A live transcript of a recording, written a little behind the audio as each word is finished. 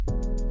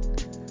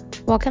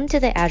Welcome to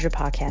the Azure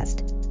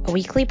Podcast, a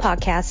weekly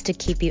podcast to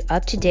keep you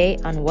up to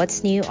date on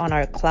what's new on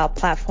our cloud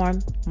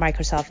platform,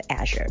 Microsoft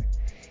Azure.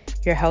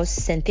 Your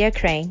hosts Cynthia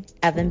Crane,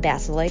 Evan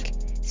Basilik,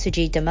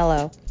 Sujeet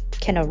DeMello,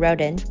 Kendall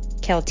Roden,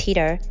 Kel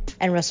Teeter,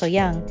 and Russell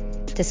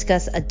Young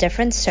discuss a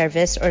different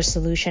service or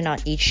solution on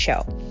each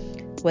show,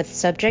 with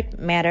subject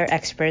matter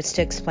experts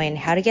to explain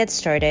how to get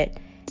started,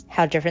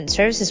 how different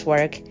services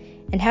work,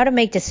 and how to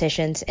make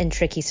decisions in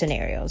tricky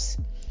scenarios.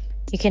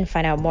 You can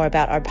find out more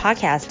about our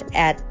podcast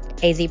at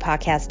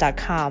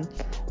azpodcast.com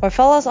or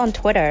follow us on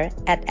Twitter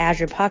at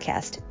Azure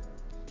Podcast.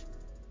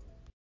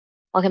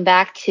 Welcome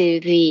back to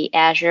the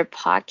Azure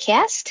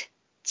Podcast.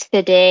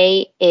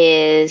 Today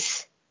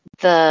is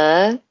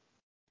the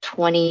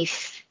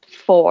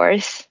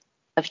 24th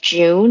of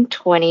June,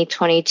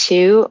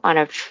 2022 on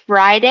a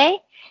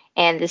Friday,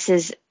 and this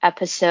is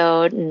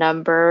episode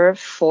number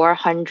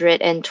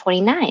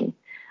 429.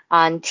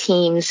 On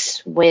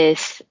Teams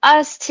with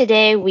us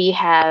today, we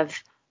have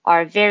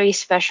our very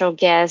special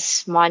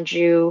guest,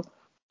 Manju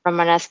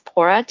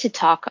Ramanathpura, to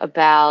talk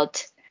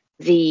about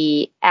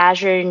the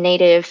Azure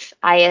Native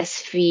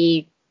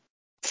ISV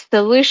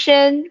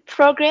Solution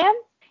Program,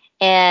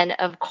 and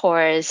of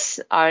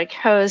course, our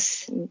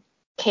hosts,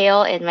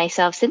 Kale and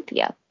myself,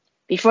 Cynthia.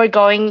 Before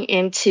going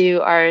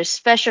into our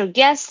special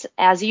guest,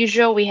 as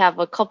usual, we have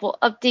a couple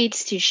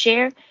updates to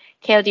share.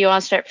 Kale, do you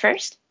want to start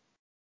first?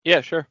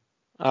 Yeah, sure.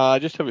 I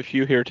just have a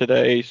few here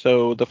today.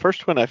 So the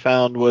first one I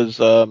found was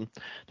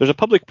there's a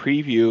public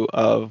preview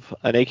of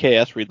an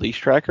AKS release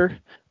tracker.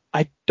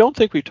 I don't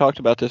think we've talked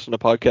about this in a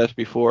podcast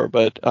before,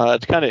 but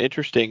it's kind of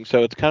interesting.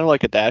 So it's kind of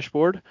like a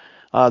dashboard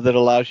that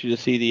allows you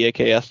to see the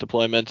AKS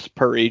deployments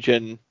per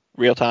region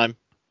real time.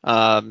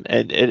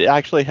 And it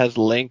actually has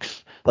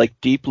links,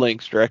 like deep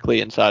links directly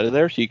inside of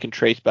there, so you can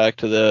trace back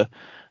to the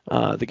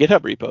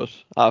GitHub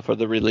repos for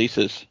the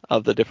releases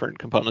of the different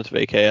components of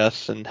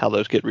AKS and how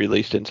those get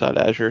released inside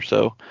Azure.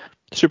 So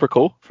super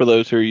cool for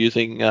those who are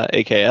using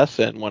AKS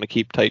and want to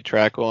keep tight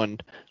track on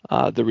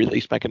the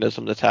release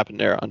mechanism that's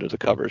happened there under the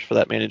covers for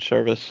that managed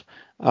service.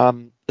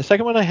 The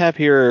second one I have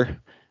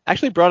here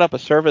actually brought up a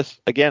service,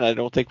 again, I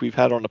don't think we've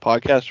had on the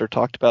podcast or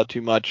talked about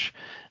too much.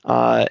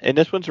 And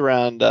this one's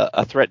around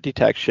a threat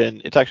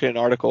detection. It's actually an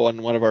article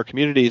in one of our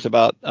communities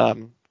about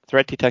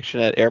threat detection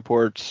at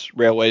airports,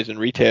 railways, and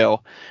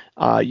retail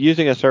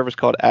using a service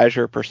called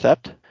Azure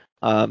Percept.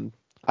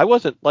 I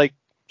wasn't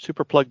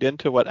super plugged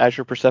into what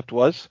Azure Percept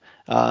was,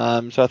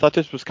 so I thought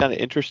this was kind of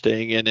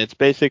interesting, and it's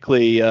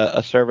basically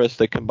a service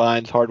that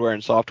combines hardware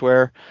and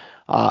software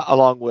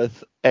along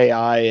with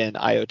AI and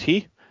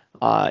IoT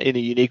in a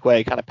unique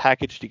way, kind of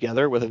packaged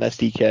together with an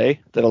SDK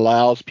that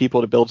allows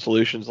people to build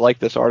solutions like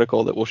this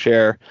article that we'll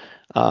share.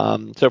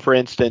 So for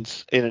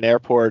instance, in an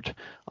airport,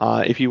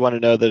 if you want to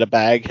know that a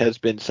bag has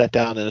been set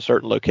down in a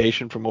certain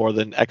location for more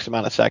than X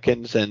amount of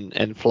seconds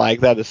and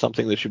flag that as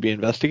something that should be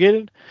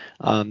investigated,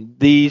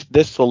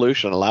 this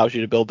solution allows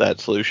you to build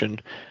that solution,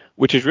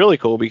 which is really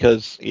cool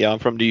because I'm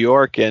from New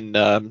York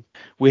and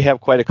we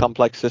have quite a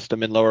complex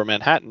system in Lower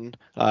Manhattan,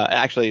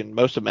 actually in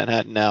most of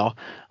Manhattan now,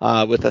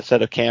 with a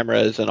set of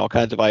cameras and all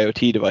kinds of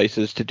IoT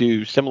devices to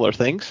do similar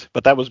things.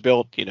 But that was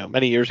built,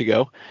 many years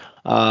ago.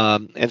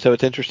 And so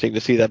it's interesting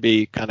to see that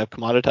be kind of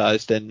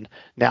commoditized, and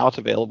now it's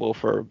available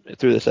through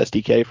this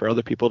SDK for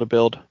other people to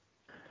build.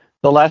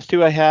 The last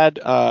two I had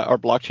are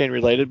blockchain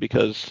related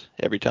because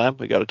every time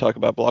we got to talk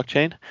about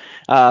blockchain.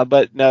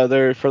 But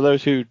no, for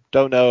those who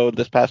don't know,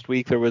 this past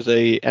week there was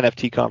a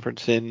NFT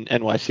conference in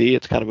NYC.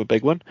 It's kind of a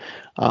big one.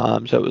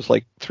 So it was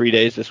like 3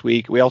 days this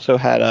week. We also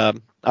had a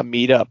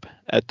meetup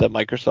at the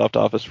Microsoft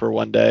office for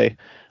one day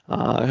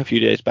a few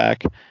days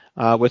back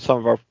with some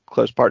of our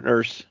close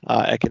partners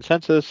at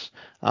Consensus.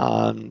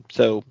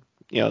 So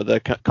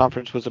the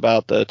conference was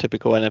about the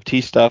typical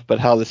NFT stuff, but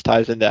how this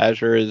ties into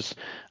Azure is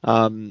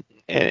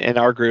and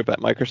our group at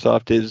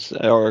Microsoft is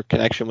our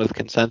connection with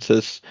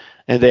Consensus,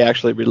 and they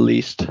actually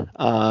released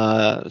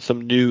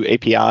some new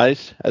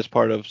APIs as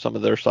part of some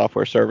of their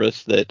software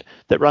service that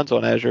runs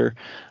on Azure.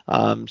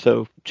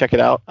 So check it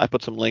out. I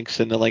put some links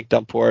in the link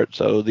dump for it.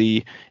 So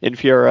the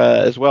Infura,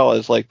 as well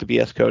as like the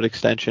VS Code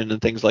extension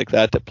and things like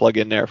that plug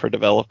in there for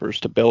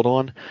developers to build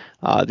on.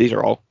 These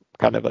are all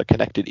kind of a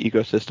connected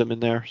ecosystem in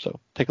there. So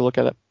take a look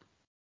at it.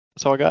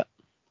 That's all I got.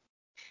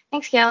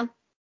 Thanks, Gail.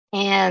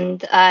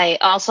 And I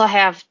also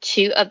have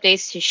two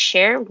updates to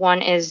share.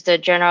 One is the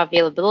general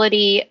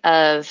availability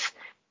of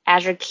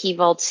Azure Key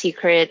Vault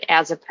Secret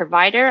as a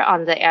provider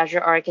on the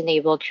Azure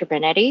Arc-enabled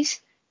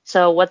Kubernetes.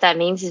 So what that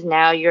means is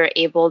now you're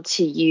able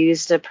to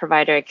use the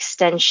provider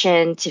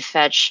extension to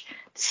fetch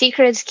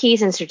secrets,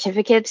 keys, and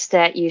certificates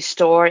that you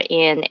store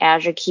in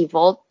Azure Key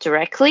Vault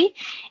directly,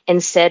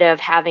 instead of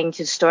having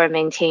to store and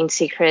maintain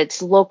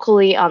secrets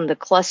locally on the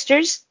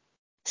clusters.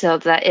 So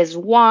that is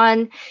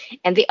one.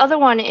 And the other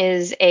one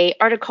is an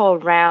article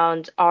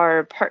around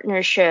our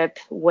partnership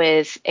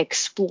with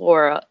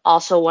Explore,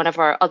 also one of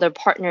our other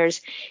partners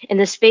in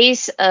the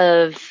space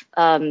of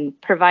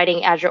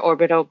providing Azure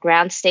Orbital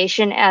Ground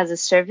Station as a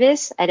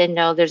service. I didn't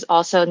know there's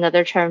also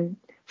another term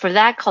for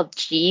that called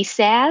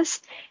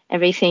GSaaS.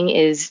 Everything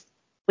is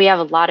We have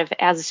a lot of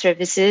as a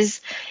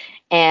services,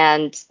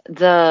 and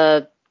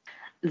the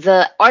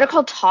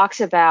article talks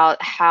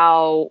about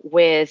how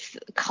with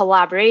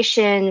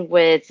collaboration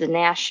with the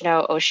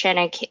National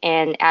Oceanic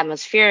and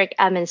Atmospheric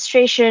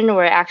Administration,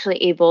 we're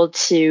actually able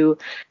to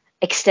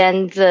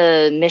extend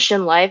the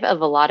mission life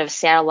of a lot of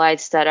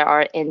satellites that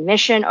are in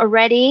mission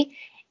already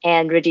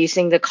and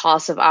reducing the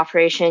cost of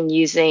operation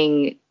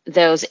using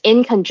those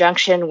in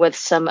conjunction with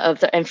some of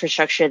the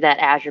infrastructure that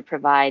Azure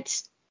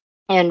provides.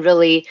 And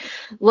really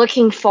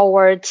looking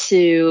forward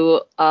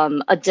to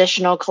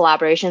additional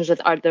collaborations with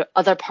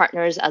other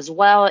partners as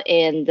well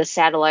in the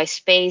satellite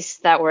space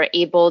that we're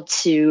able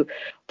to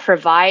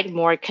provide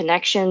more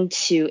connection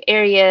to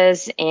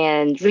areas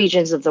and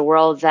regions of the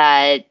world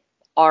that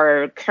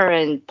our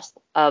current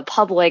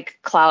public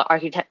cloud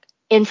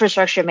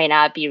infrastructure may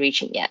not be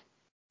reaching yet.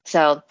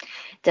 So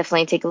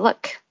definitely take a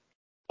look.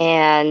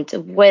 And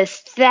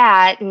with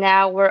that,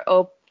 now we're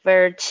over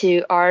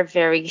to our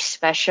very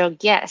special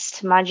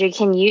guest. Manju,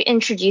 can you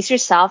introduce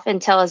yourself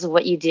and tell us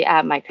what you do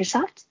at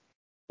Microsoft?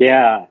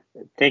 Yeah,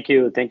 thank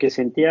you. Thank you,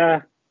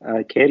 Cynthia.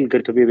 Kale,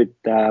 good to be with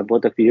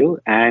both of you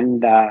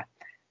and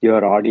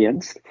your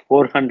audience.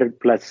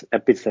 400 plus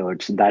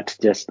episodes. That's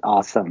just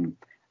awesome.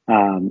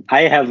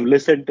 I have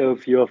listened to a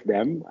few of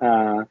them.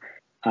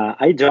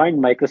 I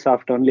joined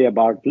Microsoft only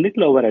about a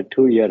little over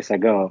 2 years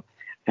ago.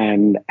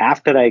 And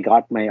after I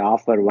got my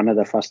offer, one of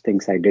the first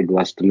things I did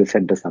was to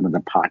listen to some of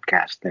the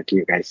podcasts that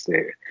you guys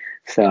do.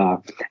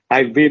 So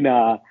I've been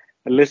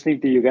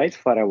listening to you guys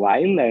for a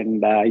while,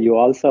 and you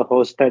also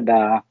hosted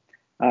a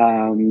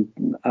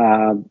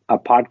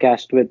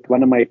podcast with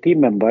one of my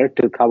team members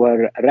to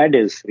cover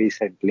Redis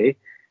recently.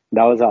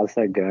 That was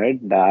also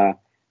good.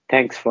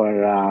 Thanks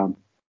for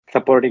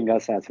supporting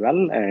us as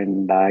well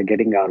and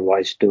getting our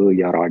voice to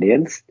your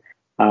audience.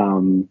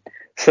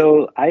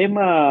 So I am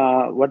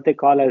what they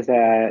call as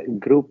a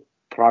group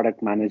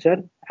product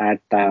manager at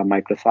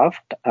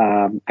Microsoft.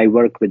 I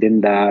work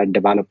within the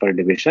developer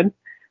division.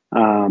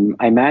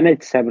 I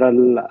manage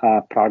several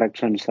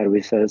products and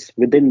services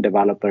within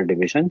developer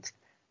divisions.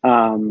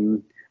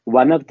 One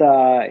of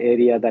the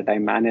area that I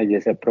manage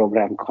is a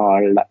program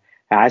called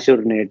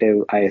Azure Native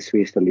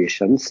ISV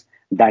Solutions.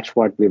 That's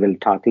what we will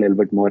talk a little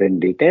bit more in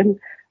detail.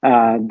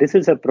 This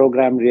is a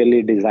program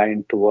really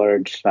designed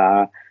towards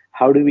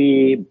how do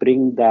we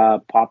bring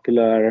the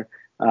popular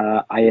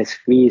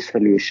ISV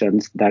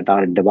solutions that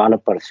our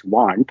developers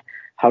want?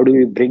 How do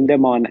we bring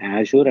them on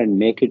Azure and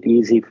make it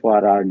easy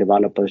for our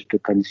developers to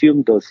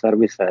consume those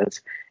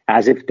services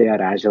as if they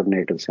are Azure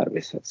native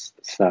services?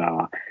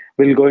 So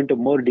we'll go into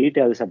more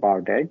details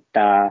about it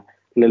a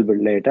little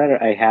bit later.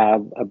 I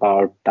have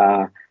about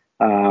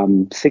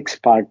 6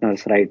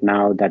 partners right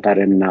now that are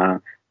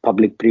in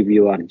public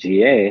preview or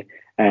GA,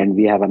 and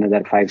we have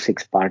another 5,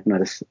 6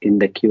 partners in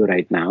the queue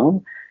right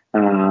now.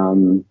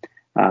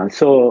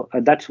 So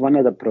that's one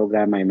of the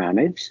program I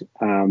manage.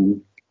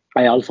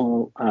 I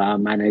also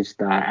manage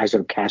the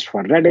Azure Cache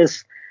for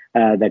Redis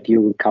that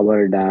you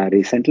covered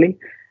recently.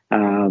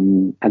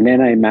 And then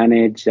I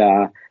manage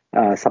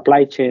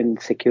supply chain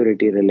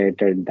security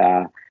related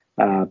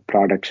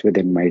products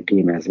within my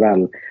team as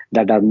well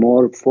that are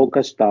more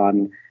focused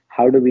on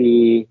how do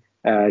we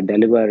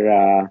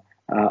deliver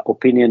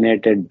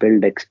opinionated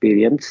build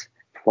experience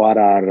for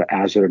our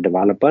Azure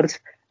developers,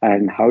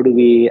 and how do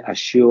we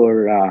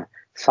assure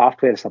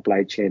software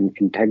supply chain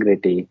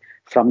integrity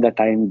from the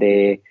time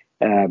they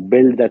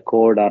build the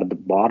code or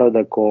borrow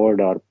the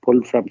code or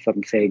pull from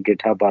some, say,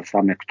 GitHub or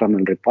some external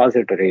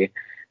repository.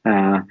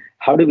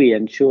 How do we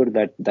ensure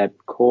that that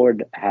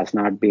code has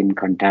not been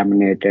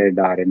contaminated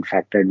or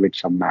infected with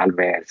some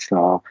malware?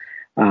 So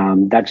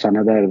that's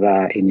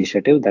another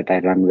initiative that I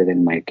run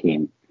within my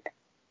team.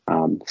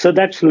 So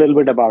that's a little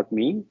bit about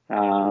me.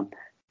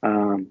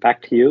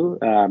 Back to you.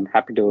 I'm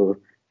happy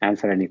to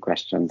answer any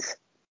questions.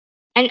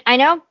 And I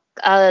know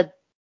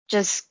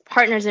just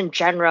partners in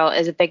general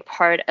is a big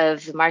part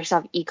of the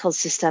Microsoft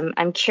ecosystem.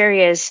 I'm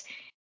curious,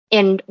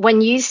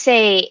 when you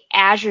say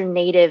Azure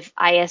native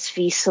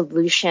ISV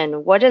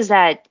solution, what does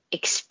that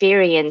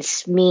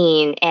experience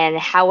mean, and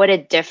how would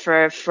it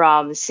differ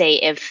from, say,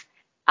 if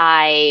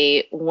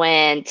I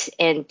went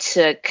and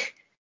took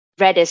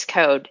Redis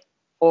code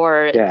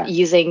or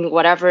using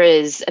whatever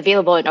is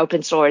available in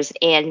open source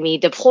and me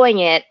deploying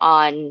it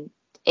on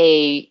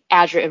a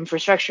Azure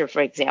infrastructure,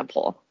 for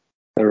example?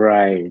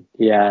 Right.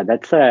 Yeah,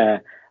 that's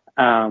a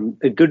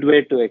good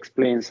way to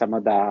explain some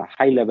of the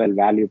high-level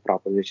value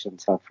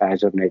propositions of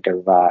Azure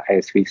native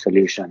ISV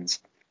solutions.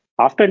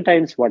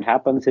 Oftentimes, what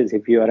happens is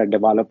if you are a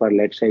developer,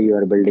 let's say you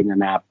are building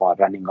an app or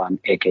running on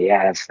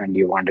AKS and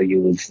you want to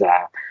use,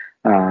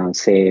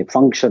 say,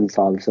 functions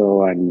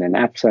also and an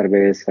app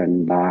service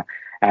and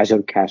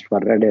Azure Cache for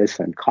Redis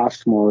and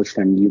Cosmos,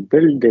 and you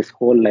build this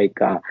whole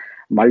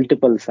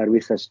multiple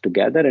services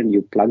together and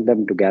you plug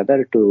them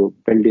together to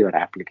build your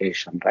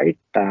application, right?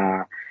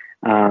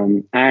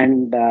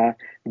 And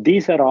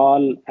these are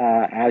all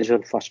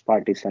Azure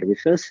first-party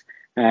services.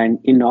 And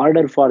in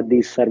order for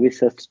these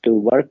services to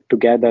work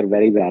together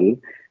very well,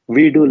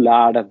 we do a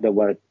lot of the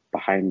work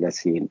behind the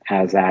scene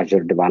as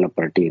Azure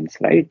developer teams,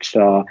 right?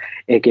 So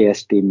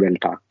AKS team will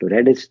talk to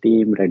Redis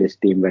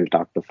team will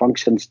talk to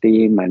functions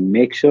team, and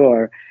make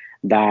sure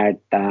that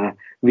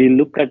we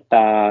look at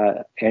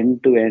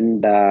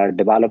end-to-end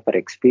developer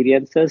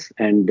experiences,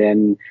 and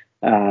then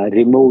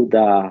remove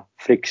the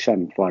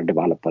friction for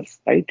developers,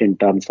 right? In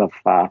terms of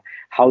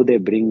how they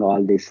bring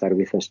all these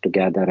services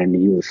together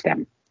and use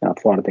them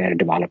for their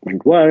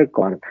development work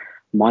or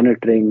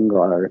monitoring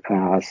or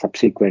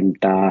subsequent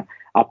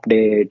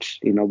updates,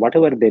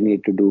 whatever they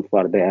need to do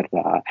for their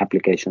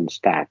application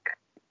stack.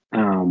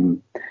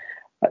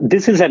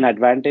 This is an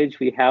advantage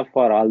we have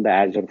for all the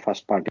Azure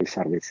first-party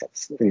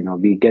services.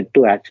 We get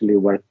to actually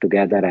work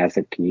together as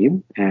a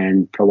team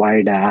and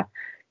provide a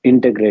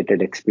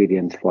integrated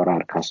experience for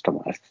our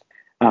customers.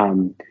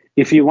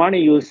 If you want to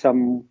use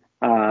some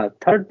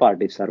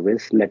third-party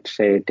service, let's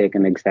say take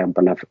an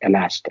example of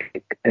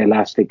Elastic.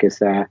 Elastic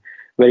is a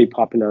very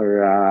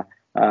popular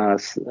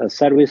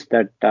service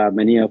that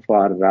many of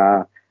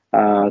our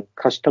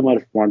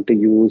customers want to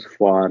use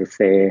for,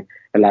 say,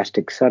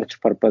 Elasticsearch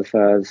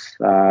purposes,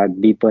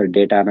 deeper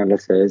data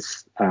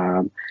analysis.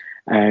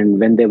 And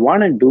when they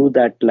want to do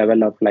that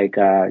level of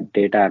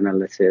data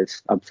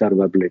analysis,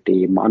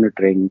 observability,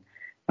 monitoring,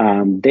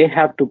 they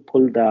have to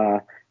pull the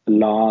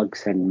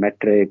logs and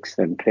metrics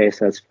and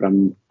traces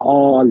from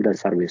all the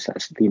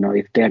services.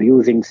 If they're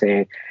using,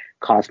 say,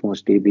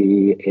 Cosmos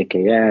DB,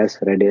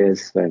 AKS,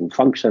 Redis, and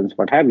functions,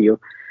 what have you,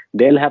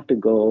 they'll have to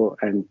go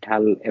and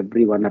tell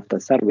every one of the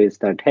service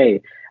that,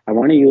 hey, I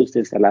want to use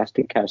this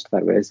Elastic Cache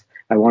service.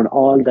 I want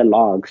all the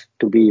logs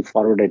to be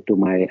forwarded to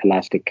my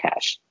Elastic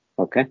Cache.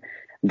 Okay,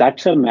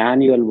 that's a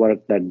manual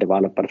work that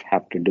developers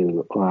have to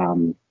do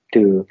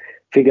to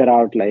figure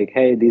out,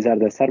 hey, these are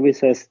the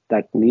services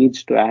that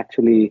needs to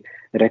actually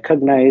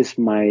recognize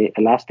my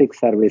Elastic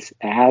service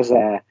as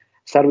a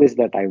service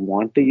that I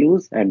want to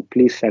use, and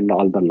please send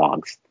all the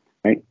logs,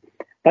 right?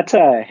 That's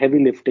a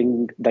heavy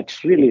lifting.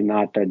 That's really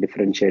not a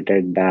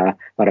differentiated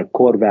or a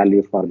core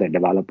value for the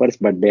developers,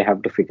 but they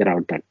have to figure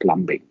out that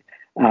plumbing.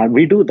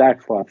 We do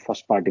that for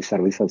first-party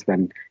services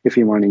if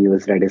you want to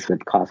use Redis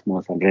with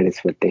Cosmos and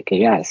Redis with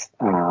AKS.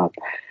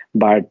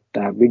 But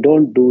we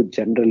don't do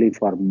generally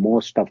for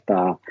most of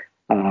the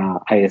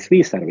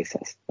ISV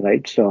services,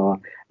 right?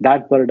 So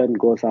that burden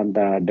goes on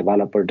the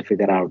developer to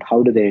figure out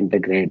how do they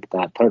integrate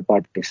the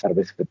third-party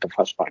service with the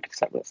first-party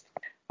service.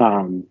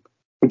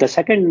 The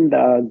second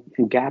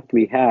gap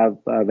we have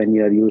when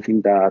you're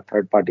using the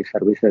third-party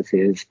services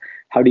is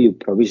how do you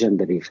provision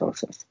the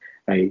resources,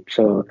 right?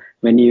 So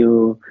when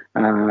you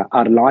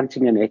are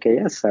launching an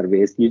AKS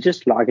service, you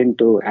just log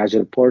into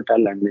Azure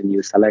portal, and then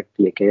you select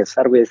the AKS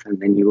service, and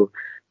then you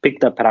pick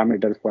the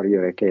parameters for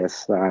your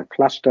AKS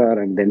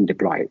cluster and then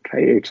deploy it,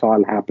 right? It's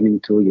all happening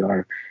through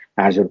your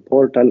Azure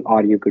portal,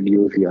 or you could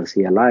use your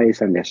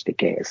CLIs and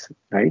SDKs,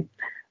 right?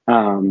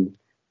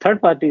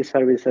 Third-party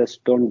services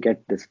don't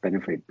get this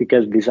benefit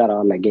because these are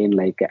all, again,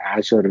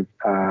 Azure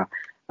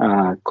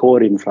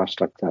core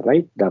infrastructure,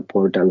 right? The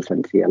portals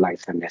and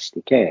CLIs and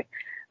SDK.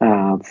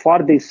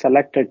 For these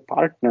selected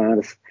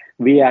partners,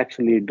 we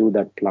actually do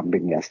that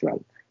plumbing as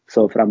well.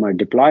 So from a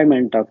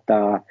deployment of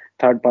the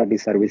third-party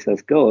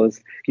services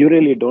goes, you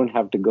really don't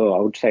have to go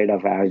outside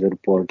of Azure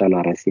portal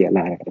or a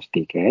CLI or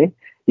SDK.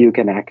 You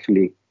can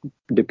actually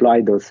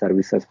deploy those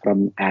services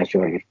from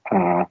Azure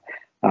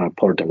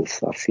portals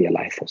or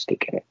CLI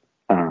SDK.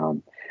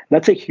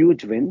 That's a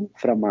huge win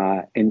from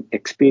an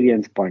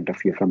experience point of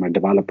view, from a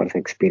developer's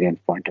experience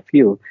point of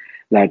view,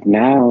 that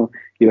now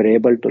you're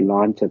able to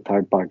launch a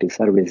third-party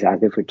service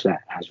as if it's an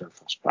Azure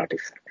first-party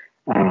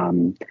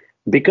service.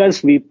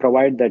 Because we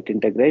provide that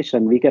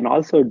integration, we can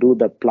also do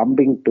the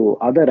plumbing to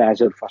other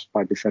Azure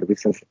first-party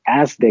services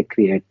as they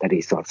create the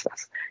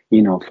resources.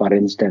 For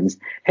instance,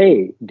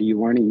 hey, do you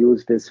want to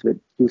use this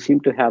you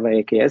seem to have an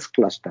AKS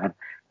cluster,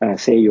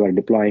 say you are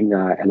deploying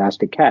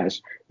Elastic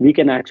Cache, we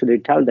can actually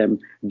tell them,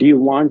 do you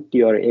want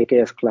your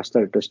AKS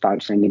cluster to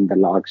start sending the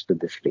logs to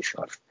this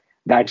resource?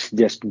 That's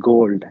just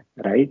gold,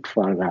 right,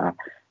 for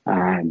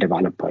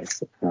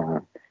developers.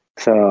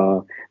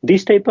 So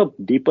these type of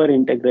deeper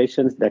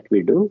integrations that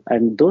we do,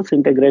 and those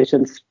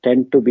integrations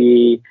tend to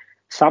be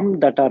some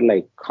that are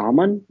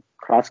common,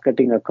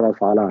 cross-cutting across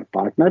all our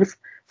partners,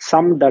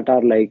 some that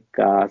are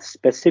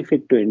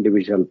specific to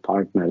individual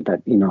partner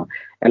that,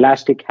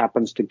 Elastic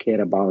happens to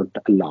care about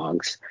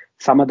logs.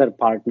 Some other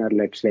partner,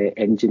 let's say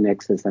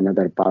Nginx is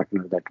another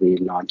partner that we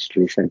launched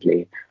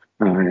recently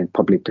in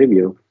public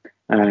preview.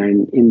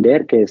 And in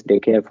their case, they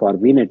care for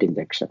VNet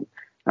injection.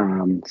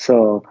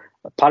 So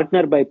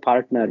partner by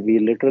partner, we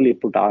literally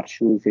put our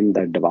shoes in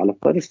the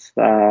developers'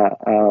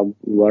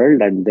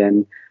 world, and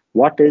then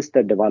what is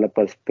the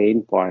developer's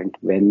pain point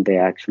when they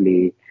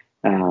actually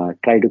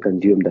try to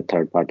consume the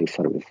third-party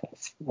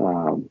services.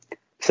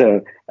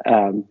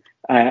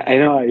 I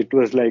know it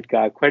was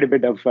quite a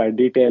bit of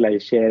detail I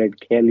shared.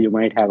 Kale, you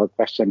might have a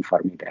question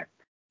for me there.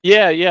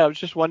 Yeah, I was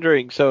just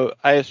wondering. So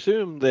I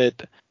assume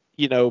that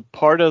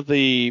part of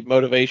the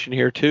motivation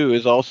here too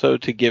is also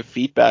to give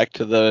feedback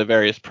to the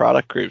various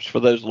product groups for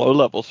those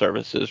low-level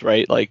services,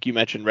 right? Like you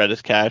mentioned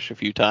Redis Cache a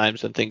few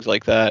times and things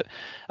like that.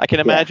 I can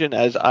Yeah. imagine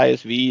as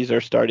ISVs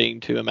are starting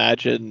to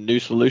imagine new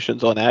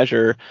solutions on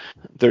Azure,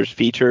 there's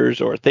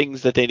features or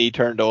things that they need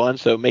turned on.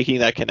 So making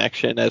that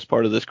connection as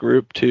part of this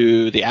group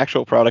to the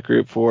actual product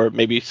group for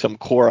maybe some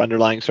core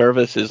underlying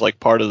service is like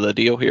part of the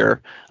deal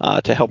here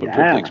to help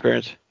improve the Yeah.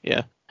 experience.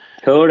 Yeah.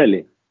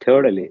 Totally,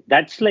 totally.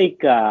 That's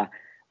like a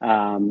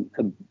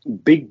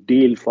big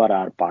deal for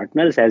our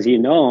partners. As you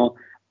know,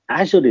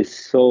 Azure is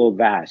so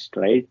vast,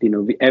 right?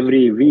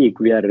 Every week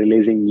we are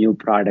releasing new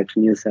products,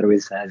 new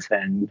services,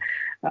 and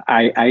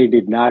I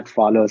did not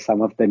follow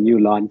some of the new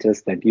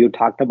launches that you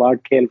talked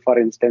about, Kale. For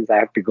instance, I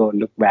have to go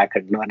look back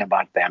and learn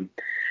about them.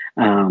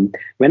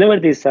 Whenever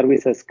these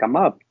services come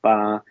up,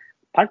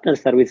 partner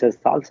services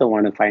also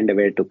want to find a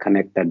way to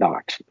connect the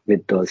dots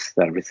with those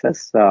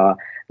services.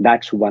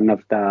 That's one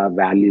of the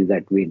values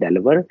that we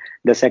deliver.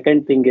 The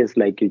second thing is,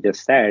 like you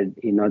just said,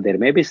 there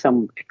may be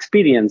some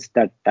experience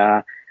that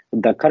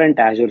the current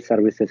Azure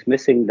service is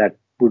missing that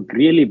would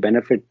really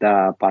benefit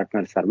the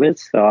partner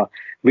service. So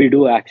we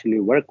do actually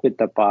work with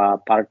the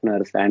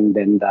partners and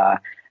then the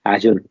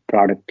Azure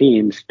product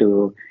teams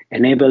to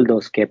enable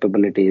those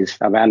capabilities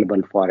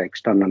available for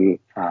external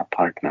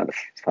partners.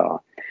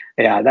 So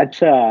yeah,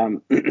 that's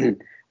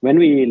when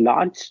we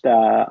launched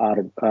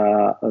our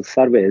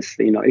service.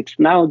 It's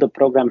now the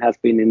program has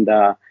been in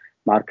the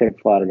market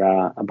for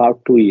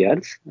about 2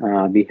 years.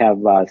 We have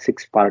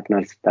 6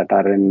 partners that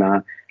are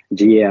in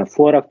GA.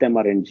 4 of them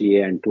are in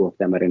GA and 2 of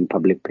them are in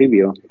public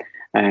preview.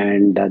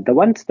 And the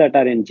ones that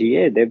are in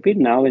GA, they've been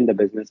now in the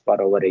business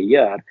for over a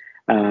year.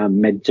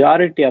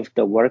 Majority of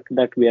the work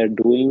that we are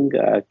doing,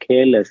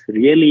 Kale, is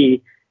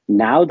really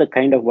now the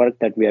kind of work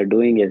that we are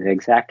doing is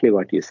exactly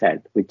what you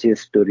said, which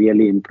is to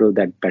really improve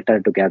that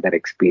better together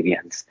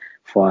experience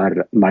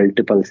for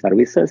multiple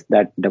services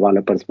that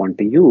developers want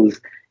to use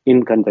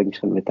in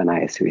conjunction with an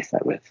ISV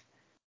service.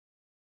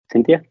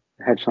 Cynthia,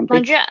 you had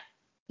something? Mandra,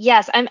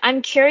 yes,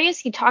 I'm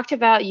curious. You talked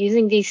about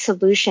using these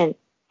solution.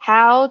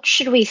 How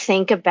should we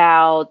think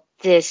about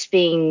this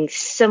being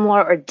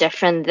similar or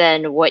different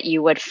than what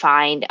you would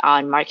find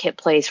on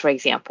Marketplace, for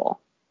example?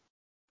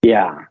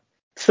 Yeah.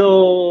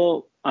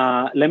 So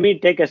let me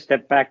take a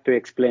step back to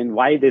explain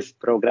why this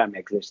program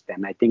exists.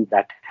 And I think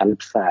that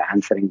helps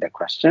answering the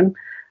question.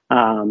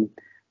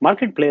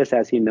 Marketplace,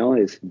 as you know,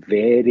 is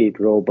very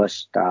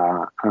robust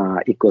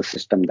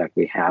ecosystem that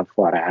we have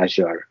for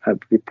Azure.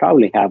 We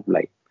probably have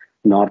like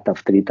north of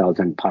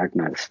 3,000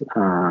 partners.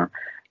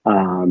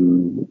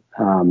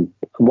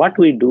 What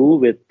we do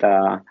with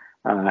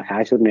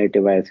Azure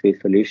Native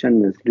ISV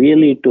solution is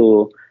really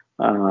to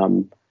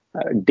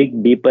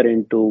dig deeper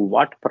into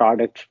what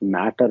products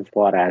matter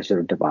for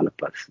Azure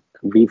developers.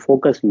 We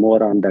focus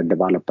more on the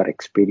developer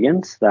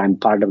experience. I'm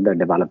part of the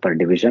developer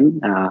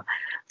division.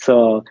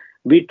 So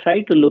we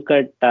try to look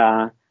at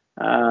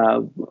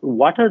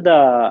what are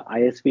the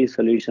ISV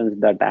solutions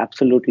that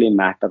absolutely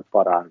matter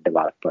for our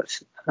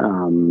developers.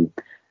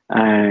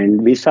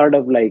 And we sort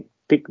of like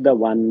pick the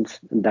ones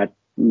that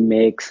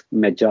makes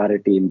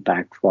majority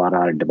impact for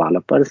our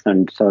developers.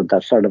 And so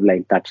that's sort of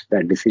like, that's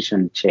the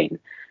decision chain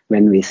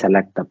when we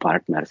select the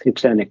partners.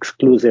 It's an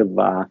exclusive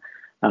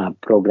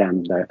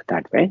program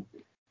that way.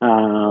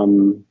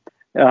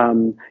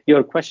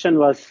 Your question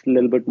was a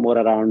little bit more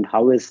around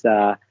how is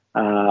the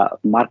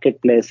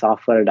marketplace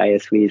offered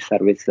ISV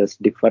services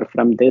differ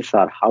from this,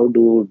 or how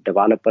do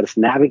developers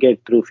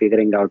navigate through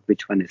figuring out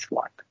which one is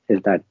what?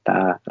 Is that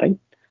right?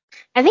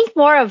 I think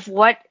more of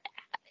what,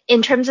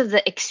 in terms of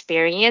the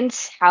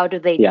experience, how do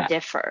they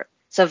differ?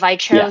 So if I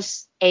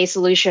chose a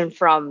solution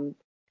from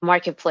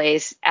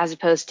Marketplace as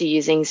opposed to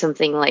using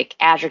something like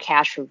Azure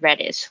Cache or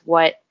Redis,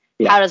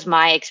 how does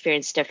my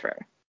experience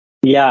differ?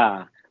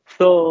 Yeah.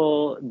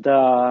 So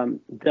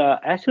the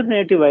Azure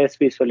Native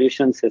ISV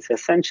solutions is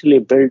essentially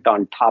built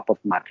on top of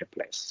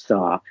Marketplace.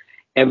 So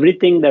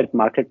everything that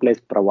Marketplace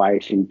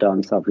provides in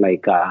terms of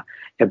like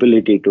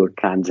ability to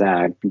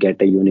transact, get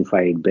a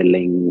unified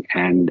billing,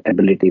 and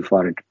ability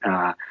for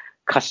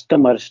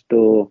customers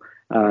to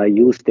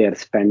use their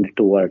spend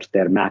towards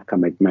their MAC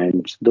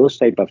commitments, those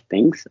type of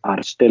things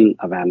are still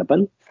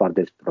available for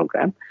this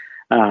program.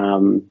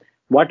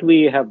 What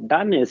we have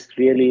done is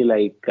really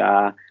like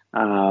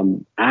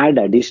add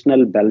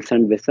additional bells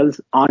and whistles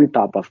on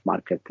top of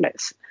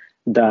Marketplace.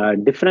 The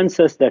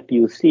differences that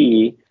you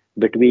see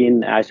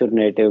between Azure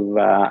Native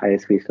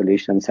ISV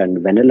solutions and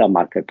vanilla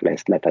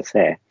Marketplace, let us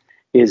say,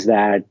 is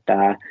that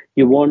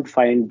you won't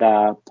find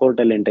the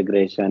portal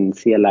integration,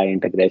 CLI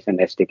integration,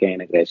 SDK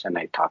integration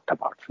I talked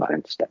about, for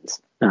instance,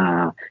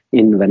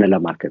 in vanilla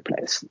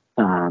Marketplace.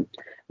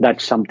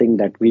 That's something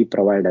that we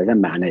provide as a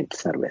managed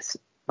service.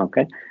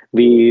 Okay,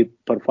 we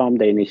perform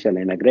the initial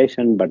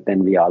integration, but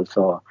then we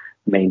also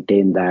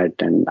maintain that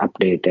and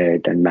update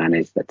it and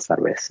manage that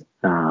service.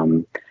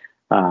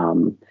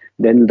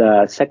 Then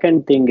the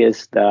second thing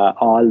is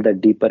all the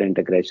deeper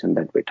integration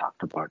that we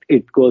talked about.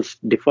 It goes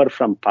differ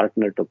from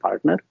partner to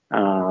partner.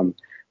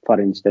 For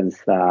instance,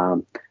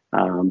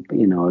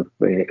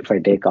 if I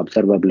take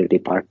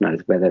observability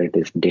partners, whether it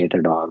is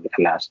Datadog,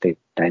 Elastic,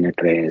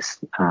 Dynatrace,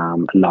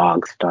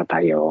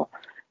 Logs.io,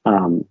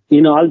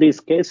 in all these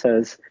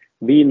cases,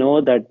 we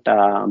know that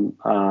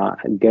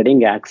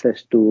getting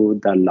access to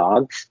the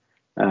logs,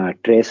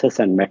 traces,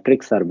 and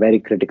metrics are very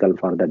critical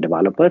for the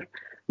developer.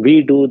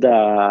 We do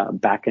the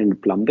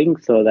backend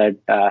plumbing so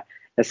that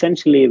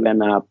essentially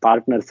when a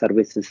partner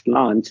service is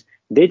launched,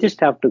 they just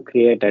have to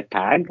create a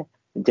tag,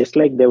 just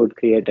like they would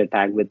create a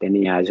tag with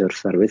any Azure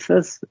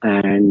services.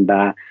 And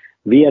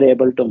we are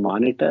able to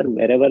monitor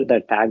wherever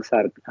the tags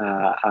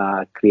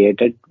are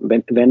created.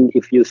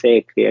 If you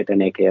say create an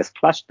AKS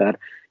cluster,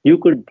 you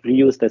could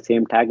reuse the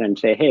same tag and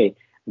say, hey,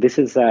 this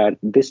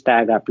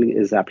tag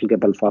is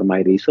applicable for my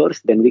resource.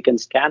 Then we can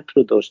scan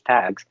through those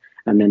tags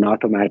and then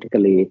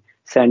automatically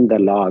send the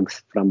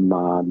logs from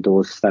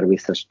those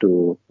services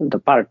to the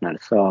partner.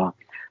 So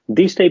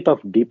this type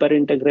of deeper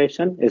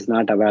integration is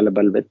not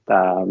available with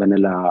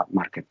vanilla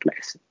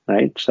marketplace,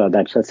 right? So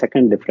that's a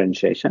second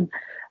differentiation.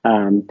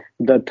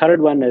 The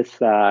third one is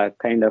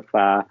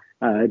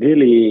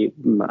really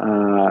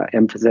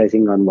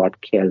emphasizing on what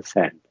Kale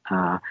said.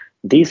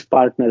 These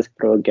partners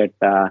get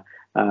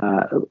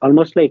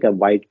almost like a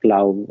white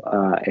glove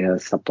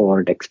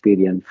support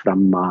experience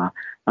from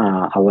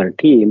our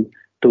team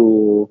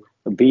to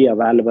be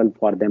available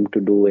for them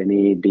to do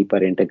any deeper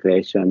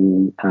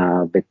integration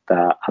with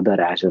other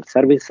Azure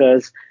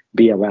services,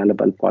 be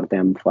available for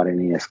them for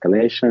any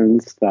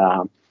escalations,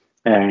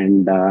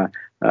 and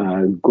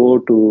go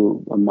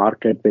to a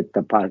market with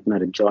the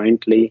partner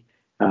jointly.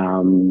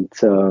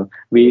 So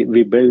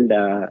we build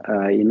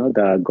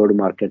the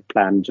go-to-market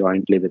plan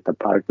jointly with the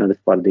partners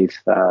for these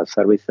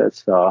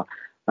services. So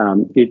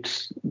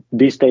it's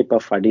these type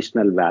of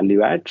additional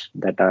value adds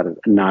that are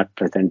not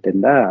present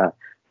in the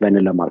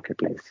vanilla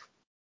marketplace.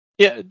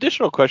 Yeah,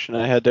 additional question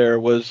I had there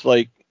was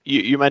like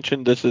you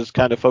mentioned this is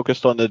kind of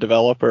focused on the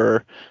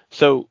developer.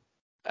 So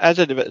if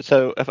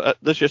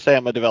let's just say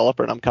I'm a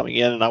developer and I'm coming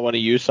in and I want to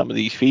use some of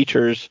these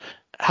features,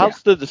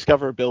 how's the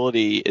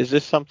discoverability? Is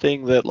this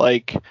something that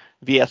like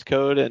VS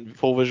Code and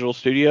Full Visual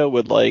Studio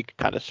would like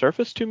kind of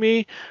surface to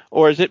me,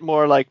 or is it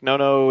more like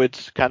no,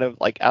 it's kind of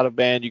like out of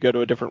band? You go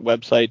to a different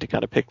website to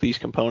kind of pick these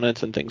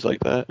components and things like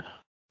that.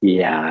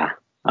 Yeah.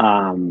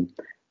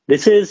 There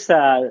is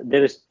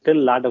still a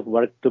lot of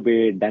work to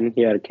be done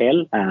here,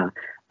 Kale.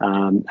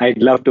 I'd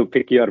love to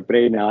pick your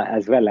brain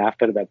as well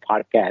after the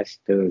podcast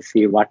to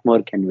see what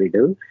more can we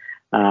do.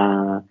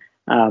 Right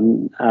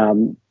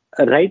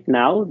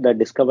now, the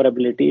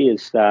discoverability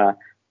is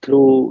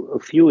through a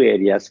few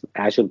areas.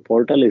 Azure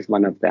Portal is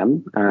one of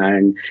them,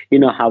 and you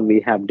know how we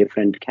have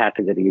different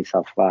categories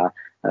of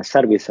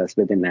services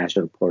within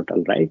Azure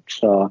Portal, right?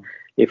 So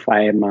if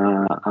I am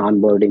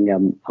onboarding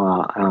an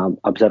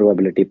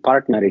observability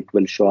partner, it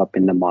will show up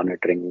in the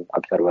monitoring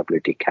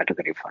observability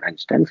category, for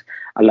instance,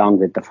 along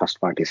with the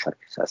first-party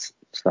services.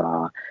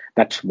 So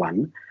that's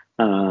one.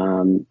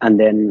 And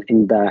then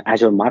in the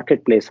Azure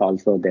Marketplace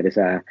also, there is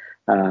a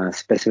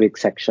specific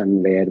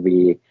section where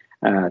we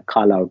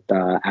call out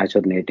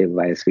Azure native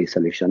ISV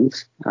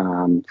solutions.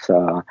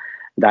 So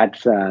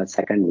that's the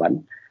second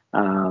one.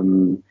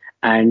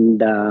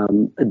 And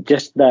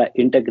just the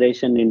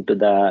integration into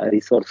the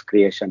resource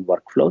creation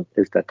workflow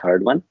is the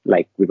third one.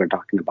 Like we were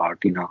talking about,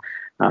 you're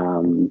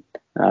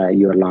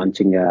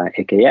launching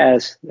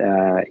AKS,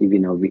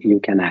 you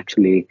can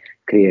actually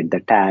create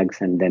the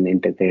tags and then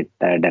integrate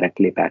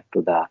directly back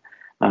to the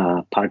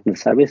partner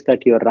service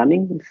that you're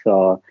running.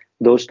 So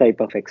those type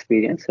of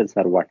experiences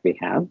are what we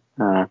have.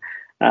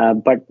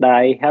 But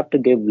I have to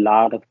give a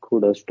lot of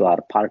kudos to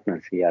our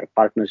partners here.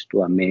 Partners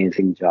do an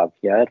amazing job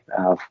here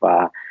of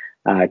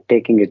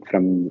taking it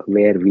from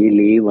where we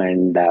live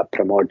and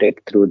promote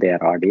it through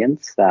their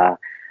audience.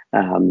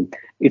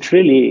 It's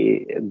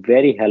really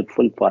very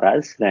helpful for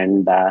us.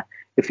 And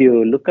if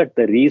you look at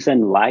the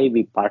reason why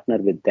we partner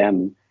with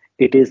them,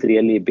 it is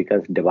really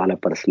because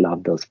developers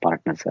love those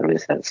partner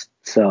services.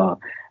 So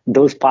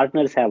those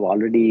partners have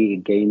already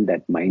gained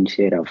that mind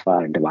share of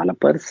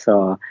developers.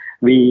 So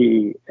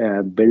we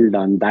build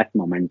on that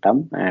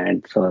momentum.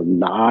 And so a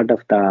lot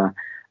of the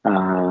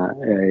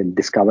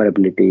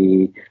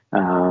discoverability,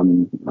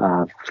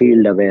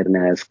 field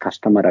awareness,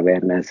 customer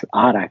awareness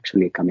are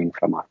actually coming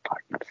from our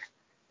partners.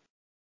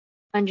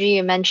 Andrew,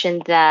 you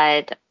mentioned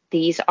that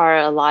these are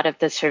a lot of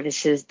the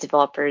services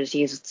developers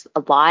use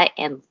a lot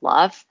and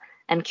love.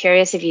 I'm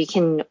curious if you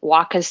can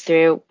walk us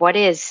through what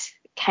is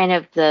kind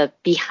of the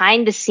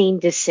behind the scene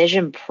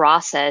decision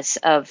process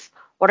of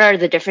what are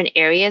the different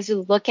areas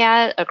you look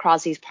at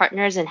across these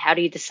partners, and how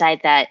do you decide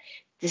that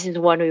this is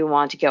one we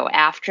want to go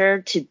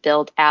after to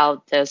build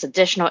out those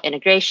additional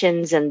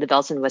integrations and the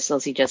bells and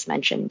whistles you just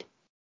mentioned?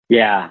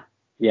 Yeah.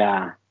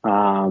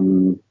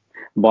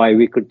 Boy,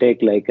 we could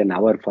take like an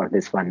hour for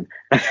this one.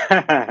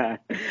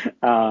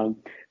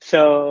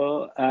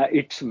 So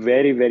it's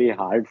very, very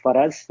hard for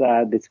us,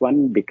 this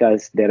one,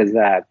 because there is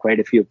quite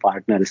a few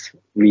partners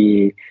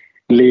we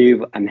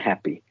leave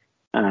unhappy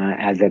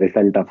as a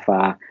result of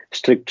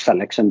strict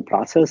selection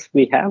process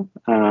we have.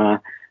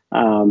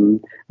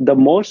 The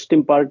most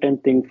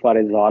important thing for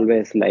is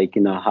always like,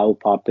 how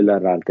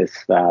popular are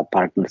these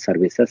partner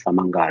services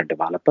among our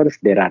developers.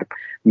 There are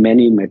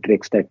many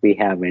metrics that we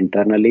have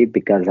internally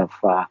because of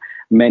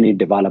many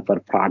developer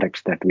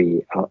products that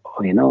we,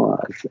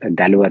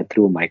 deliver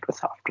through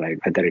Microsoft, right?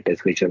 Whether it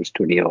is Visual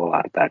Studio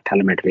or the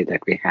telemetry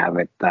that we have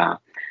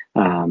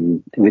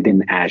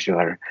within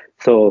Azure.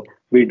 So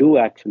we do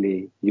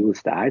actually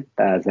use that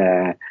as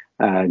a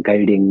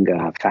guiding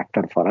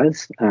factor for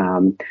us.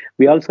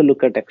 We also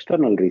look at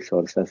external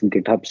resources.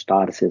 GitHub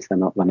Stars is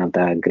one of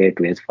the great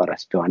ways for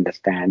us to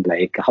understand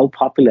like how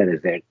popular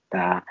is it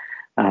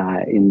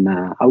in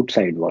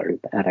outside world,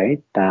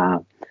 right?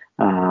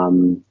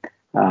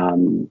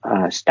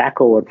 Stack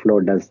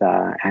Overflow does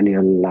the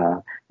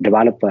annual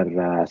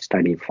developer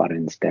study, for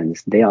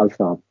instance. They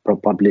also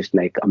publish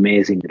like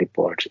amazing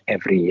reports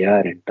every year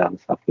in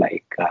terms of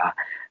like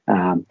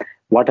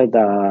what are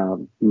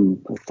the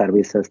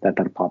services that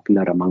are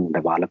popular among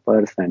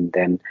developers, and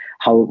then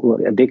how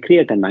they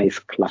create a nice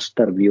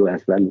cluster view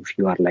as well. If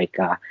you are like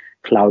a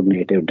cloud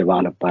native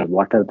developer,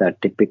 what are the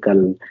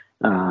typical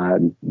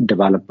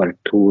developer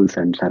tools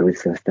and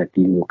services that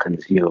you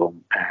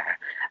consume?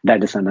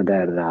 That is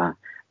another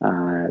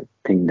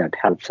thing that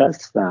helps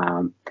us.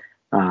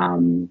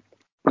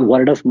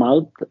 Word of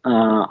mouth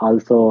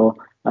also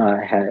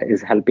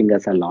is helping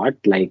us a lot.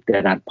 Like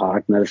there are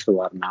partners who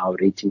are now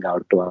reaching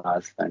out to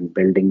us and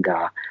building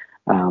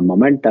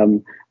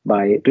momentum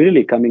by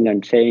really coming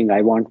and saying,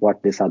 "I want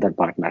what this other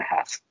partner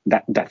has."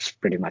 That's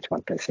pretty much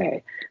what they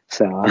say.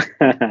 So,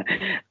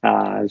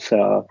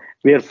 so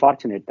we are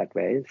fortunate that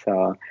way.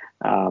 So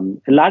a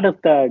lot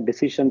of the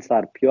decisions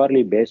are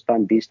purely based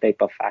on these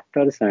type of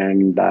factors,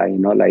 and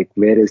like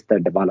where is the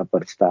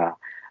developer's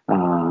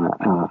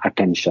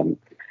attention.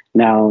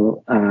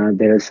 Now,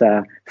 there's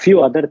a few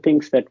other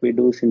things that we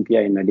do,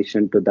 Cynthia, in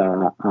addition to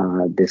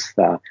this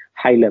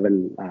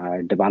high-level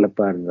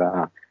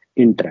developer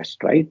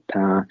interest, right?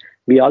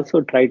 We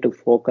also try to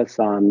focus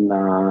on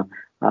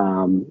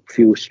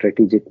few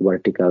strategic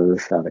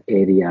verticals or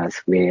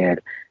areas where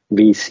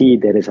we see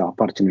there is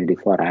opportunity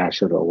for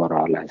Azure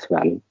overall as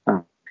well.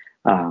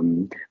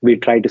 We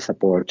try to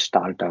support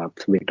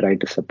startups. We try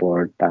to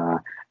support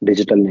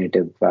digital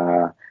native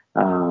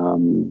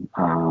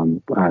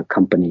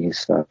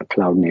companies,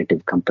 cloud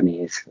native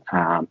companies.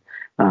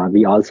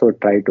 We also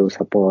try to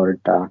support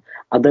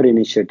other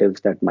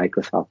initiatives that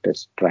Microsoft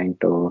is trying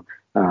to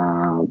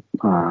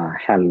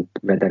help,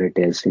 whether it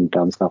is in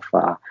terms of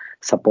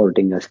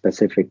supporting a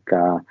specific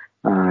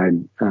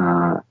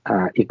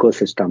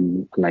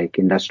ecosystem like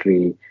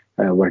industry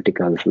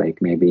verticals,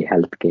 like maybe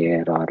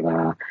healthcare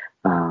or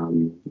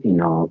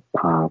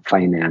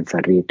finance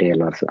or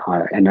retail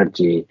or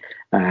energy.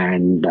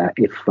 And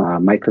if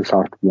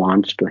Microsoft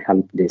wants to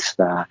help these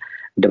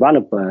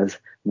developers,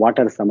 what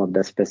are some of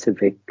the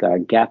specific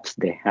gaps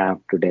they have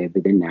today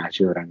within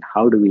Azure, and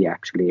how do we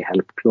actually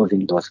help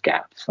closing those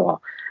gaps?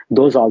 So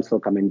those also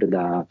come into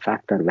the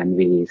factor when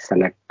we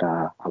select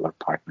our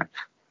partners.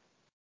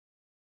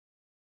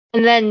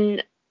 And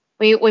then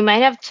we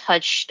might have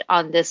touched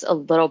on this a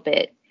little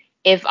bit.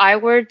 If I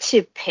were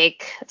to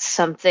pick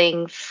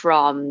something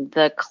from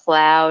the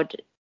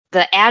cloud,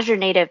 the Azure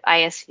native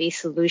ISV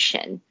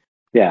solution,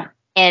 yeah,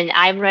 and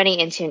I'm running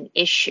into an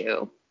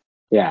issue,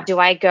 yeah, do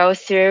I go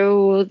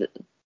through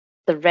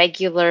the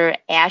regular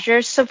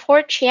Azure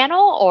support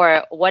channel,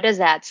 or what does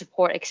that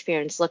support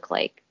experience look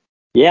like?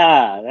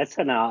 Yeah, that's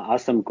an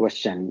awesome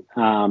question.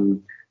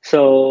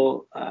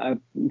 So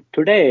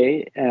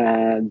today,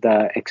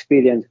 the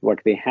experience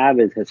what we have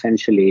is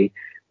essentially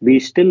we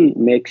still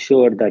make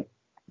sure that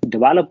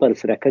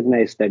developers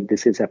recognize that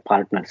this is a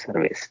partner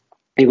service.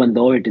 Even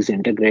though it is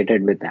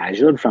integrated with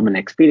Azure, from an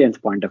experience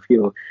point of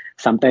view,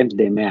 sometimes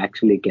they may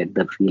actually get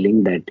the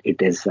feeling that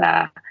it is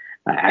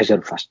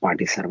Azure first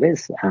party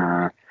service.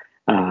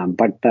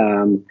 But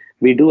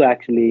we do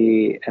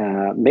actually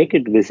make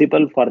it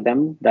visible for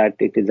them that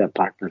it is a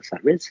partner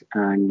service.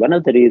 And one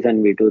of the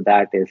reasons we do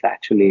that is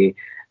actually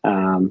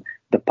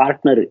the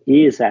partner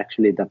is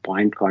actually the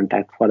point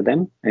contact for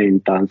them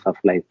in terms of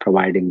like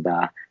providing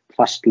the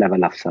first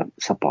level of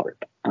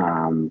support.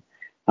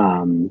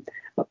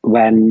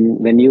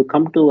 When you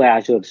come to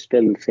Azure,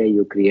 still say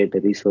you create a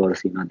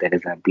resource, there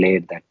is a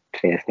blade that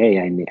says, "Hey,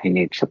 I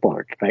need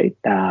support," right?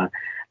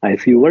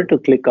 If you were to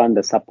click on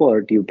the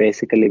support, you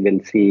basically will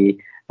see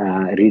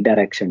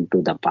redirection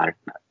to the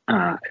partner,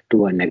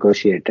 to a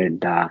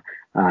negotiated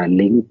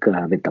link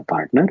with the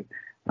partner,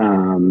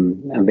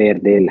 where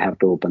they'll have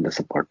to open the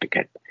support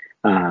ticket.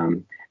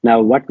 Now,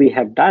 what we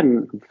have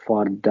done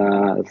for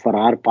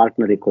our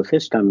partner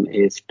ecosystem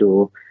is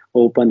to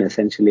open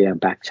essentially a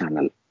back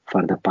channel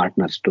for the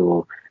partners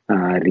to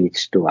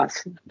reach to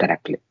us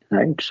directly,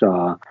 right?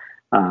 So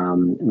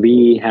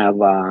we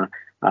have a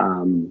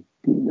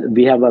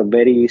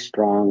very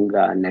strong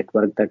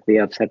network that we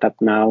have set up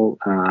now,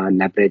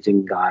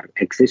 leveraging our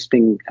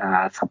existing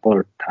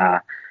support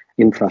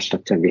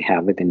infrastructure we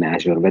have within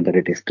Azure, whether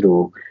it is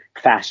through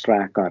Fast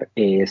Track or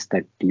ACE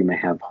that you may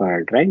have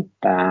heard, right?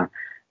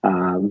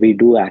 we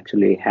do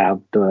actually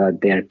have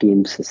their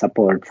team's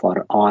support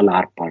for all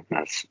our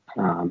partners.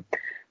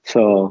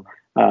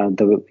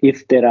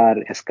 If there are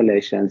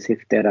escalations,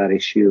 if there are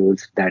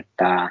issues that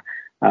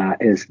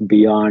is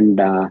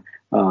beyond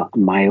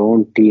my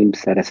own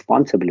team's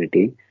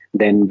responsibility,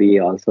 then we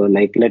also,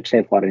 like, let's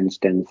say, for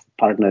instance,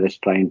 partner is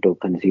trying to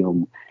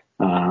consume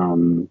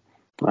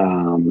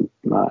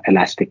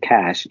Elastic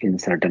Cache in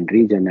certain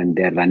region and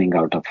they're running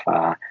out of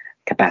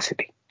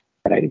capacity,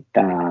 right?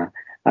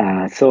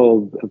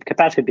 So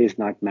capacity is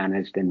not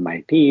managed in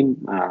my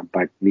team,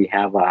 but we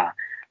have a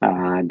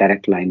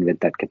direct line with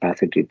that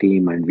capacity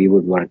team, and we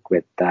would work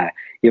with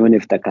even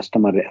if the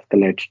customer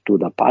escalates to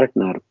the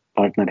partner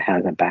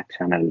has a back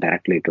channel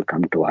directly to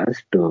come to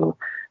us to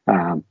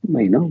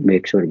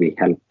make sure we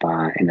help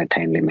in a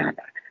timely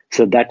manner.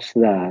 So that's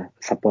the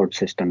support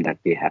system that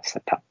we have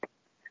set up.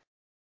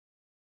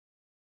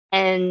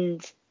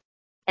 And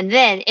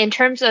then in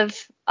terms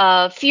of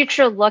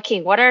future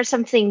looking, what are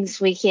some things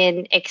we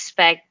can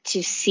expect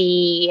to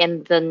see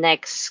in the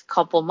next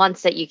couple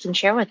months that you can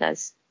share with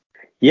us?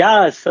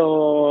 Yeah,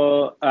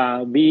 so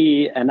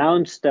we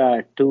announced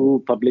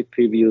 2 public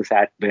previews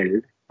at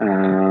Build.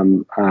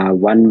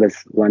 One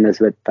is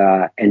with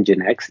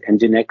Nginx.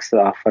 Nginx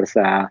offers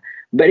a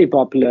very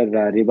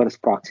popular reverse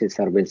proxy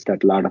service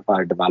that a lot of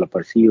our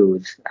developers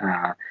use.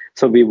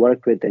 So we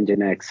work with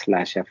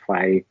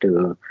Nginx/F5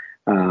 to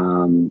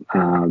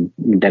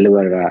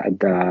deliver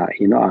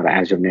our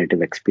Azure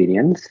native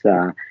experience.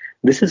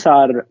 This is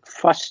our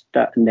first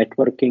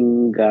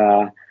networking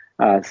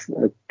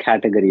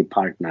category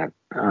partner.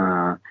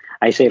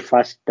 I say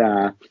first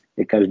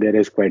because there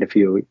is quite a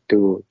few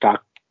to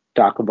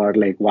talk about,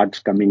 like what's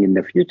coming in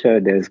the future.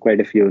 There's quite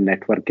a few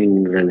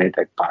networking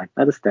related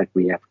partners that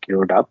we have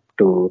queued up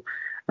to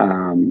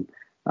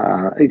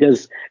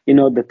because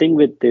the thing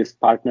with these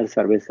partner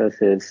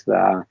services is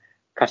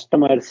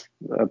customers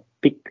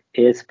pick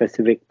a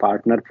specific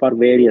partner for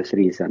various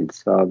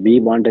reasons. So we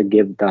want to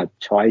give the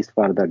choice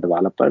for the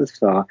developers.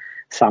 So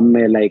some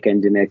may like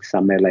Nginx,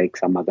 some may like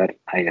some other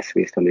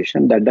ISV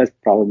solution that does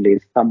probably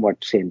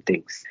somewhat same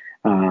things.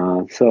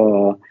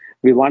 So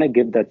we want to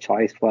give the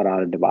choice for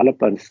our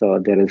developers. So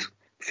there is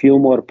few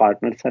more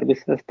partner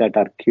services that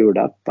are queued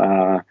up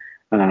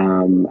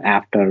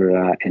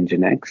after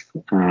Nginx.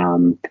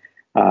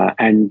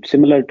 And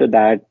similar to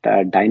that,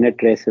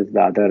 Dynatrace is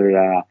the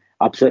other.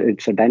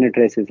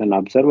 Dynatrace is an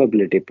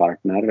observability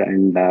partner,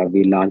 and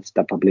we launched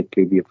the public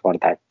preview for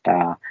that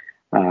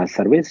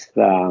service.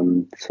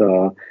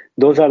 So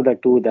those are the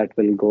 2 that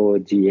will go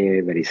GA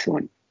very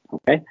soon.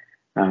 Okay.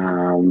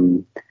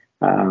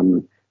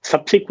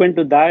 Subsequent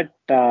to that,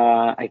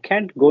 I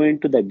can't go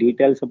into the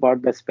details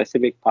about the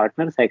specific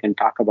partners. I can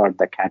talk about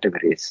the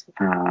categories.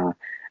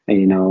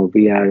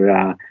 We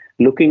are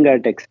looking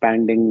at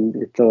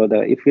expanding. So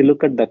if you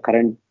look at the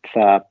current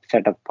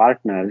set of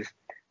partners,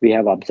 we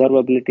have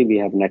observability, we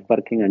have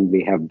networking, and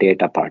we have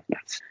data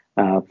partners.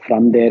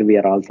 From there, we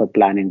are also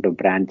planning to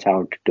branch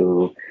out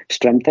to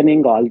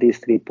strengthening all these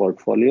 3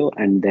 portfolio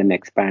and then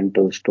expand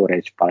to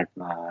storage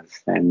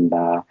partners and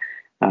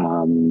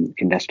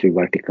industry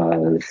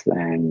verticals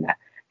and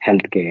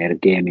healthcare,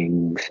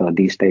 gaming. So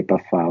these type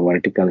of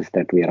verticals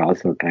that we are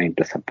also trying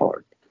to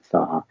support.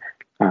 So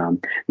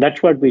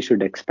that's what we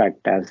should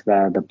expect as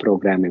the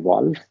program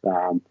evolves.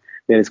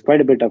 There is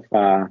quite a bit of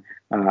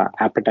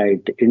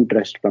appetite,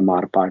 interest from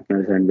our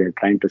partners, and we're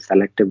trying to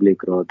selectively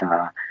grow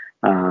the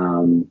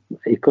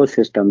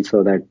ecosystem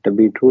so that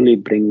we truly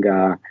bring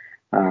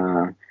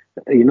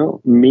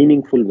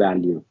meaningful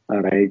value.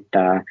 All right.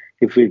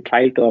 If we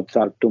try to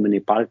absorb too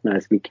many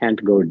partners, we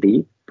can't go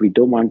deep. We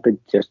don't want to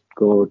just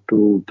go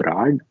too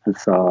broad.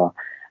 So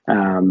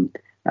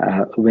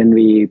when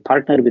we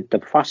partner with the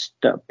first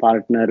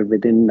partner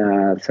within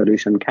a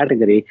solution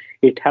category,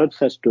 it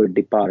helps us to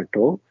dip our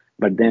toe.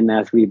 But then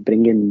as we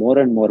bring in more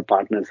and more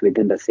partners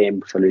within the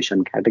same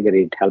solution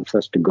category, it helps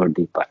us to go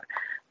deeper.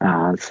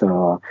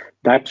 So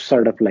that's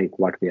sort of like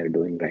what we are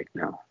doing right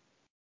now.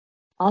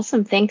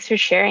 Awesome. Thanks for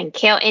sharing.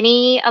 Kale,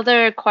 any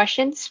other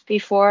questions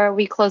before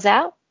we close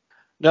out?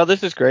 No,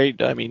 this is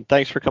great. I mean,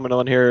 thanks for coming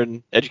on here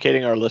and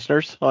educating our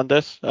listeners on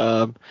this.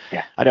 Yeah.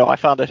 I know I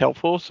found it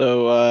helpful,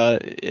 so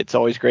it's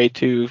always great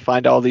to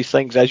find all these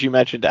things. As you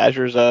mentioned,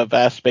 Azure's a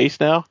vast space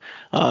now,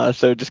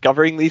 so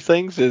discovering these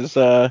things is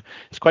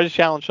quite a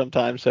challenge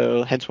sometimes.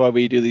 So hence why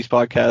we do these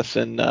podcasts,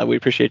 and we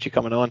appreciate you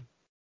coming on.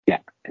 Yeah,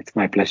 it's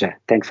my pleasure.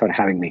 Thanks for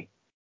having me.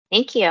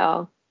 Thank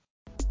you.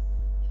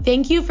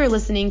 Thank you for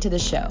listening to the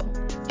show.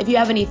 If you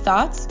have any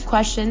thoughts,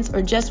 questions,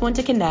 or just want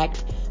to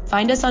connect,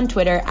 find us on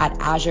Twitter at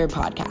Azure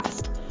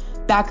Podcast.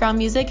 Background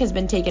music has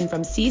been taken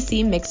from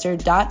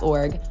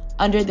ccmixer.org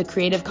under the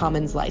Creative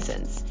Commons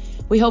license.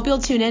 We hope you'll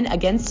tune in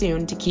again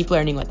soon to keep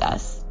learning with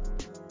us.